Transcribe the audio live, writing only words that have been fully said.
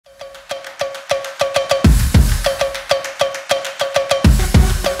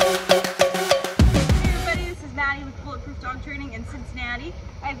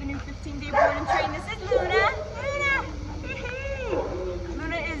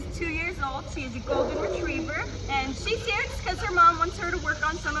years-old. She is a golden retriever, and she's here just because her mom wants her to work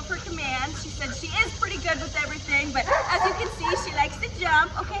on some of her commands. She said she is pretty good with everything, but as you can see, she likes to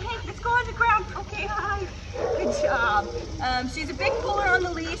jump. Okay, hey, let's go on the ground. Okay, hi. Good job. She's a big puller on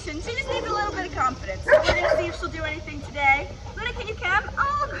the leash, and she just needs a little bit of confidence. So we're gonna see if she'll do anything today. Luna, can you come?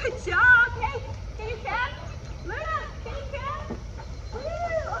 Oh, good job. Hey, can you come? Luna, can you come? Woo,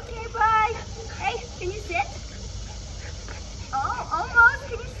 okay, bye. Hey, can you sit? Oh, almost.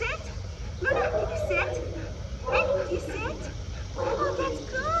 Can you sit? Luna, can you sit? Hey, can you sit? Oh, that's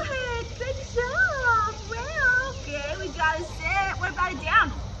good. Good job. Well, okay, we gotta sit. What about it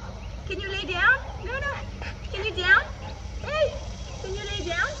down? Can you lay down? Luna, can you down? Hey, can you lay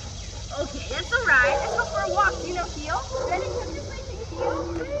down? Okay, that's all right. Let's go for a walk. Do you know heel? Ready? Come this way. Can you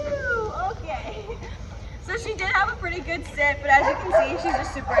heel? Woo, okay. So she did have a pretty good sit, but as you can see, she's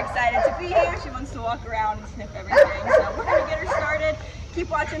just super excited to be here. She wants to walk around and sniff everything. So we're going to get her started. Keep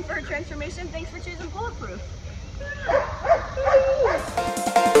watching for her transformation. Thanks for choosing Bulletproof.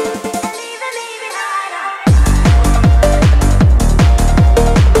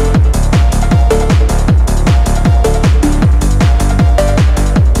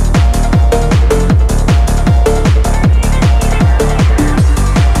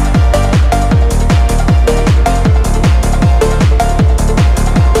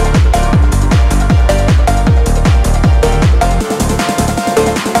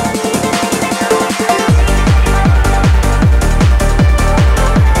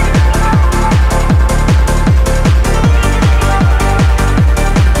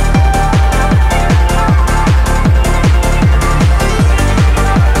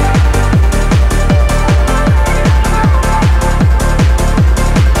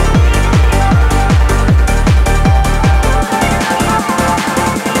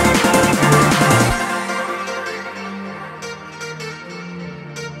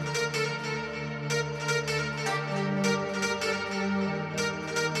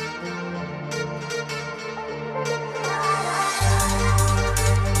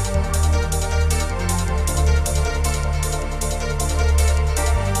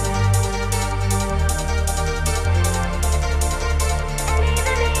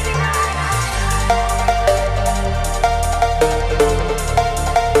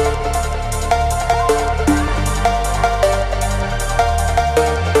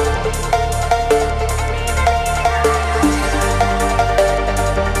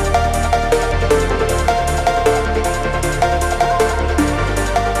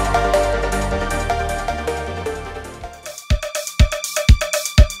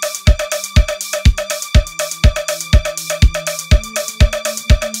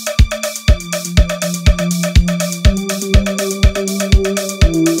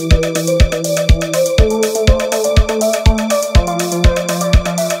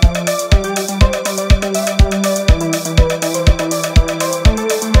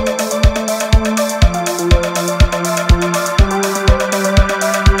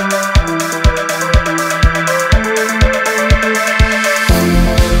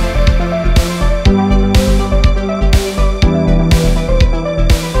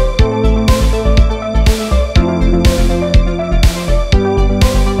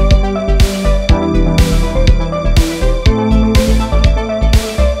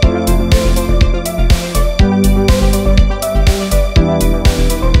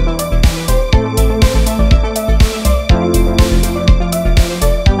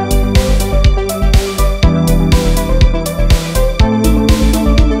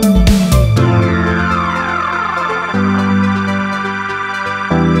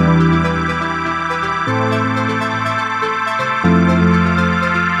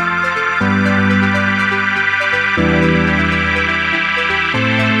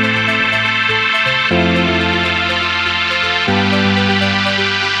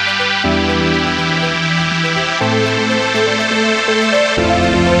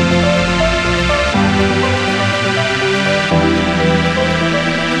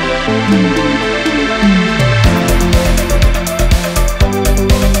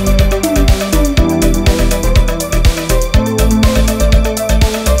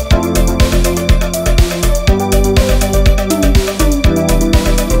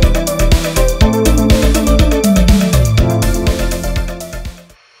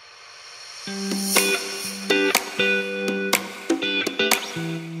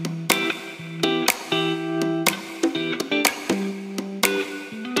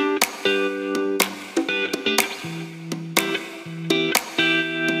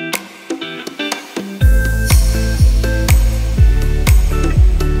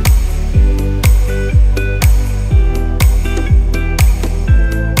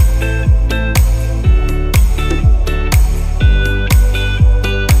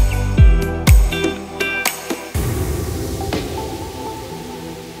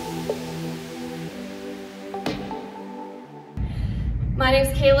 My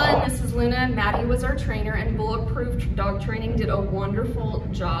name's Kayla and this is Luna. Maddie was our trainer, and Bulletproof Dog Training did a wonderful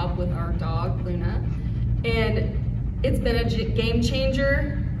job with our dog, Luna. And it's been a game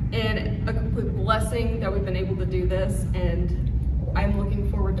changer and a complete blessing that we've been able to do this. And I'm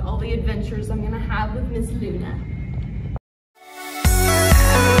looking forward to all the adventures I'm gonna have with Miss Luna.